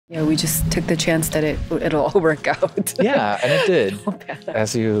Yeah, we just took the chance that it'll all work out. Yeah, and it did.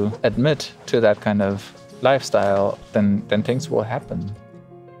 As you admit to that kind of lifestyle, then things will happen.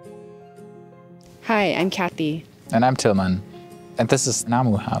 Hi, I'm Kathy. And I'm Tilman. And this is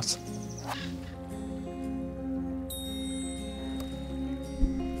Namu House.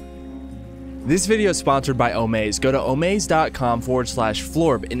 This video is sponsored by Omaze. Go to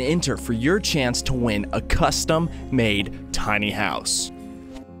omaze.com/FLORB and enter for your chance to win a custom-made tiny house.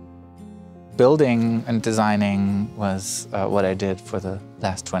 Building and designing was what I did for the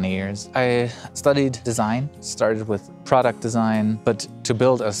last 20 years. I studied design, started with product design, but to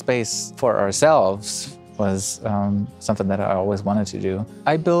build a space for ourselves was something that I always wanted to do.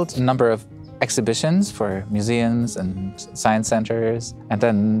 I built a number of exhibitions for museums and science centers, and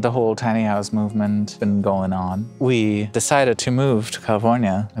then the whole tiny house movement been going on. We decided to move to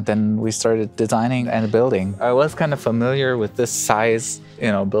California, and then we started designing and building. I was kind of familiar with this size,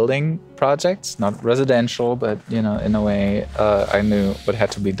 building projects, not residential, but in a way, I knew what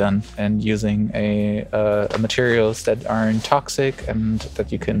had to be done, and using materials that aren't toxic and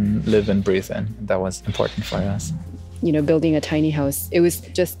that you can live and breathe in. That was important for us. Building a tiny house, it was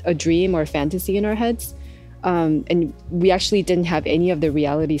just a dream or fantasy in our heads. And we actually didn't have any of the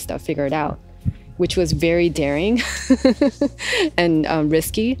reality stuff figured out, which was very daring and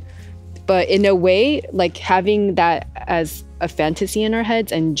risky. But in a way, like having that as a fantasy in our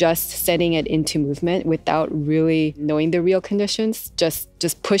heads and just setting it into movement without really knowing the real conditions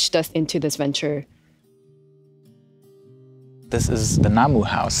just pushed us into this venture. This is the Namu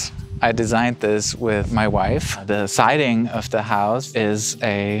House. I designed this with my wife. The siding of the house is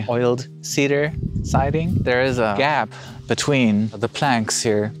a oiled cedar siding. There is a gap between the planks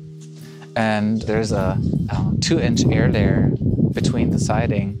here, and there's a 2-inch air layer between the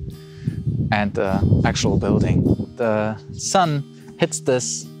siding and the actual building. The sun hits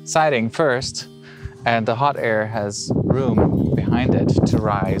this siding first, and the hot air has room behind it to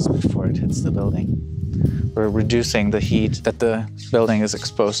rise before it hits the building. We're reducing the heat that the building is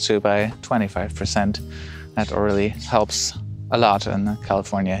exposed to by 25%. That really helps a lot in the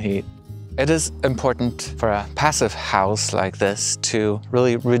California heat. It is important for a passive house like this to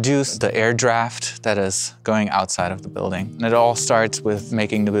really reduce the air draft that is going outside of the building. And it all starts with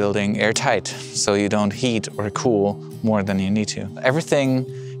making the building airtight, so you don't heat or cool more than you need to. Everything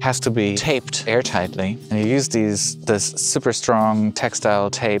has to be taped airtightly, and you use this super strong textile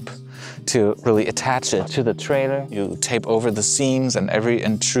tape to really attach it to the trailer. You tape over the seams, and every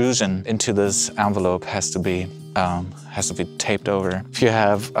intrusion into this envelope has to be taped over. If you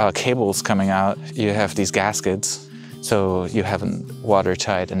have cables coming out, you have these gaskets, so you have a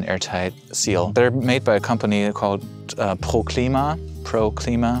watertight and airtight seal. They're made by a company called ProClima,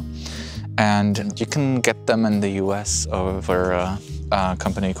 and you can get them in the US over a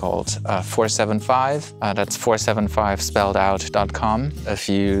company called 475. That's 475 spelled out.com. If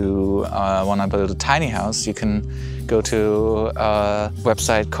you want to build a tiny house, you can go to a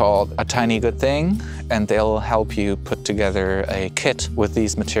website called A Tiny Good Thing, and they'll help you put together a kit with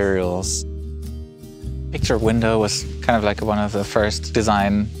these materials. Picture window was kind of like one of the first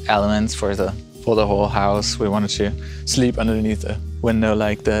design elements for the whole house. We wanted to sleep underneath a window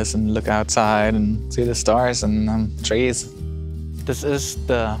like this and look outside and see the stars and trees. This is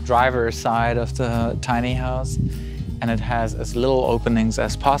the driver's side of the tiny house, and it has as little openings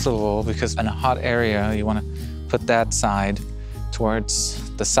as possible because in a hot area you want to put that side towards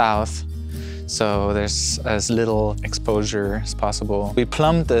the south, so there's as little exposure as possible. We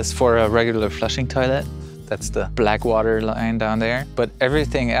plumbed this for a regular flushing toilet. That's the black water line down there. But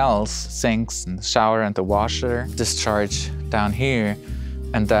everything else, sinks and the shower and the washer, discharge down here,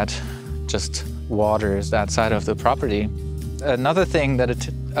 and that just waters that side of the property. Another thing that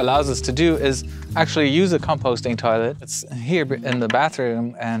it allows us to do is actually use a composting toilet. It's here in the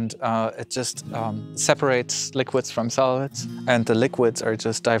bathroom, and it just separates liquids from solids, and the liquids are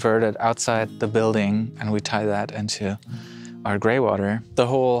just diverted outside the building, and we tie that into our gray water. The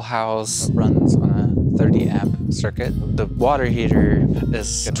whole house runs on a 30-amp circuit. The water heater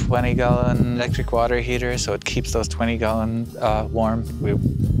is a 20-gallon electric water heater, so it keeps those 20-gallon warm. We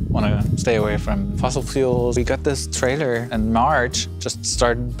want to stay away from fossil fuels. We got this trailer in March, just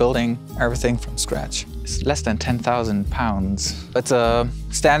started building everything from scratch. It's less than 10,000 pounds. It's a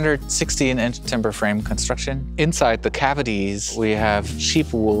standard 16-inch timber frame construction. Inside the cavities, we have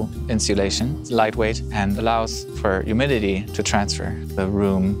sheep wool insulation. It's lightweight and allows for humidity to transfer. The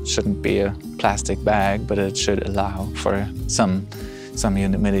room shouldn't be a plastic bag, but it should allow for some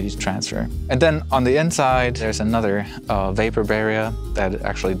humidity transfer. And then on the inside, there's another vapor barrier that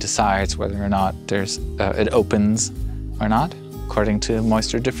actually decides whether or not it opens or not. according to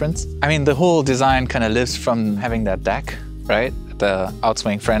moisture difference. I mean, the whole design kind of lives from having that deck, right? The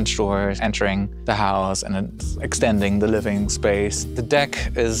outswing French doors entering the house and it's extending the living space. The deck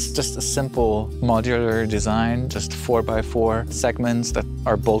is just a simple modular design, just 4x4 segments that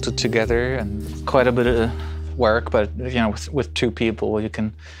are bolted together, and quite a bit of work, but you know, with two people, you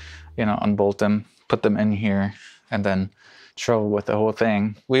can, you know, unbolt them, put them in here, and then travel with the whole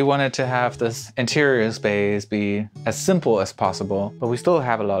thing. We wanted to have this interior space be as simple as possible, but we still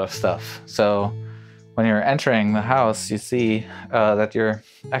have a lot of stuff. So when you're entering the house, you see that you're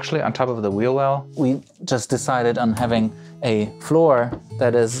actually on top of the wheel well. We just decided on having a floor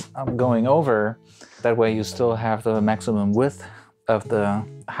that is going over. That way you still have the maximum width of the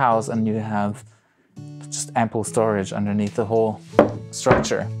house and you have just ample storage underneath the whole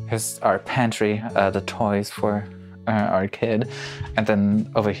structure. Here's our pantry, the toys for our kid. And then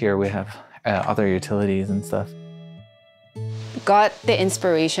over here we have other utilities and stuff. Got the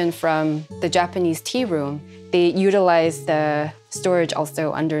inspiration from the Japanese tea room. They utilize the storage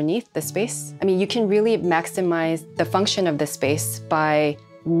also underneath the space. I mean, you can really maximize the function of the space by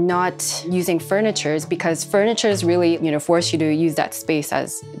not using furnitures, because furnitures really, you know, force you to use that space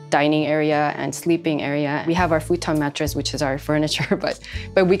as dining area and sleeping area. We have our futon mattress, which is our furniture, but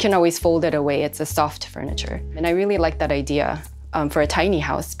we can always fold it away. It's a soft furniture. And I really like that idea for a tiny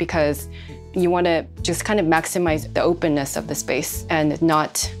house, because you want to just kind of maximize the openness of the space and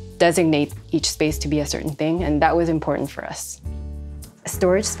not designate each space to be a certain thing. And that was important for us.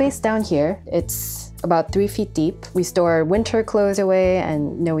 Storage space down here, it's about 3 feet deep. We store winter clothes away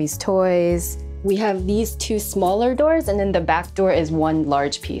and Noe's toys. We have these two smaller doors, and then the back door is one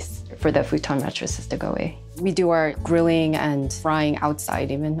large piece for the futon mattresses to go away. We do our grilling and frying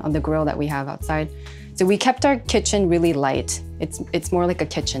outside, even on the grill that we have outside. So we kept our kitchen really light. It's more like a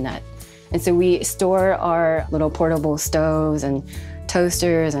kitchenette. And so we store our little portable stoves and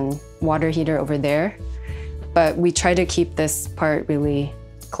toasters and water heater over there. But we try to keep this part really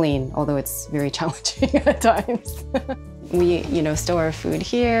clean, although it's very challenging at times. We, you know, store our food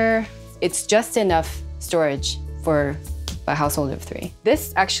here. It's just enough storage for a household of 3.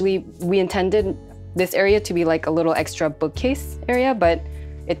 This actually, we intended this area to be like a little extra bookcase area, but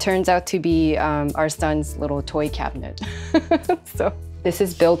it turns out to be our son's little toy cabinet. So this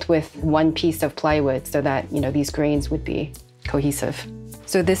is built with one piece of plywood so that, you know, these grains would be cohesive.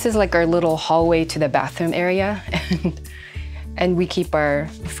 So this is like our little hallway to the bathroom area. And we keep our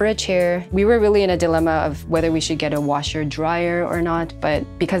fridge here. We were really in a dilemma of whether we should get a washer dryer or not, but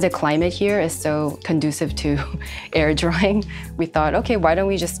because the climate here is so conducive to air drying, we thought, okay, why don't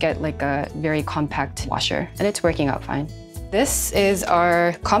we just get like a very compact washer? And it's working out fine. This is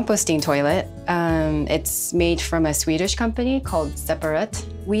our composting toilet. It's made from a Swedish company called Separat.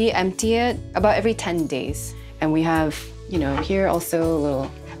 We empty it about every 10 days. And we have, you know, here also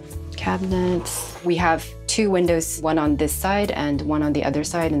little cabinets. We have 2 windows, one on this side and one on the other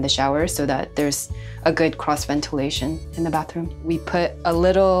side in the shower, so that there's a good cross ventilation in the bathroom. We put a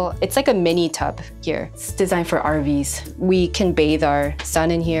little, it's like a mini tub here. It's designed for RVs. We can bathe our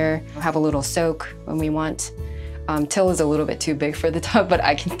son in here, have a little soak when we want. Till is a little bit too big for the tub, but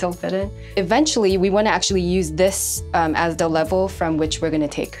I can still fit in. Eventually, we want to actually use this as the level from which we're going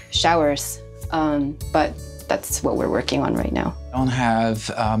to take showers, but that's what we're working on right now. We don't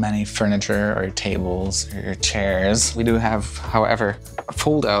have many furniture or tables or chairs. We do have, however, a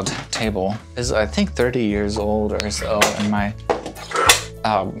fold-out table. It's, I think, 30 years old or so, and my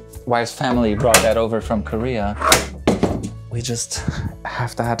wife's family brought that over from Korea. We just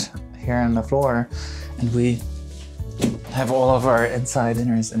have that here on the floor, and we have all of our inside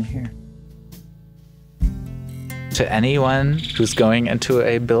inners in here. To anyone who's going into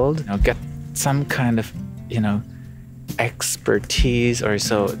a build, you know, get some kind of, you know, expertise or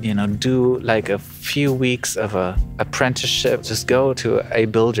so, you know, do like a few weeks of a apprenticeship. Just go to a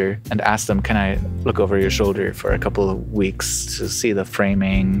builder and ask them, can I look over your shoulder for a couple of weeks to see the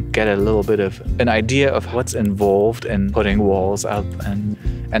framing, get a little bit of an idea of what's involved in putting walls up, and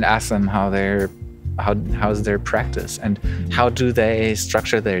ask them how's their practice and how do they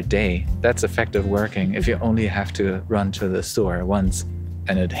structure their day. That's effective working if you only have to run to the store once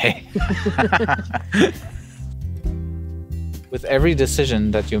in a day. With every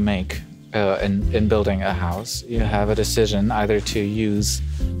decision that you make in building a house, you have a decision either to use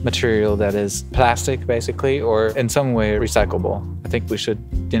material that is plastic, basically, or in some way recyclable. I think we should,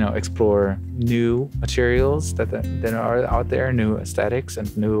 you know, explore new materials that are out there, new aesthetics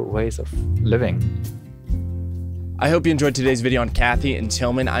and new ways of living. I hope you enjoyed today's video on Kathy and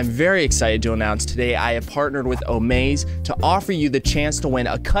Tilman. I'm very excited to announce today I have partnered with Omaze to offer you the chance to win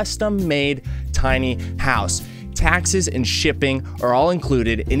a custom-made tiny house. Taxes and shipping are all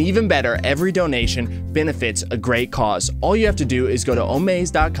included, and even better, every donation benefits a great cause. All you have to do is go to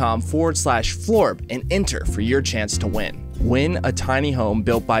omaze.com/FLORB and enter for your chance to win. Win a tiny home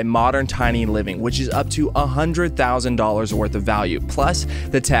built by Modern Tiny Living, which is up to $100,000 worth of value, plus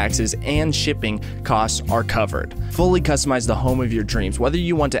the taxes and shipping costs are covered. Fully customize the home of your dreams, whether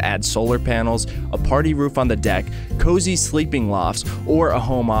you want to add solar panels, a party roof on the deck, cozy sleeping lofts, or a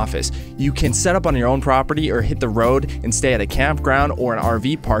home office. You can set up on your own property or hit the road and stay at a campground or an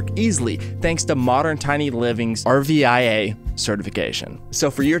RV park easily, thanks to Modern Tiny Living's RVIA certification.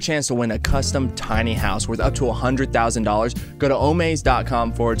 So for your chance to win a custom tiny house worth up to $100,000, go to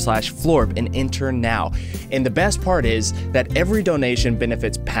omaze.com/FLORB and enter now. And the best part is that every donation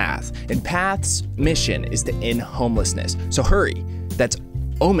benefits PATH, and PATH's mission is to end homelessness. So hurry, that's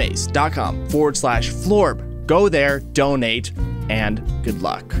omaze.com/FLORB. Go there, donate, and good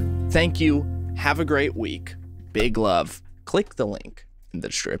luck. Thank you. Have a great week. Big love. Click the link in the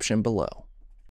description below.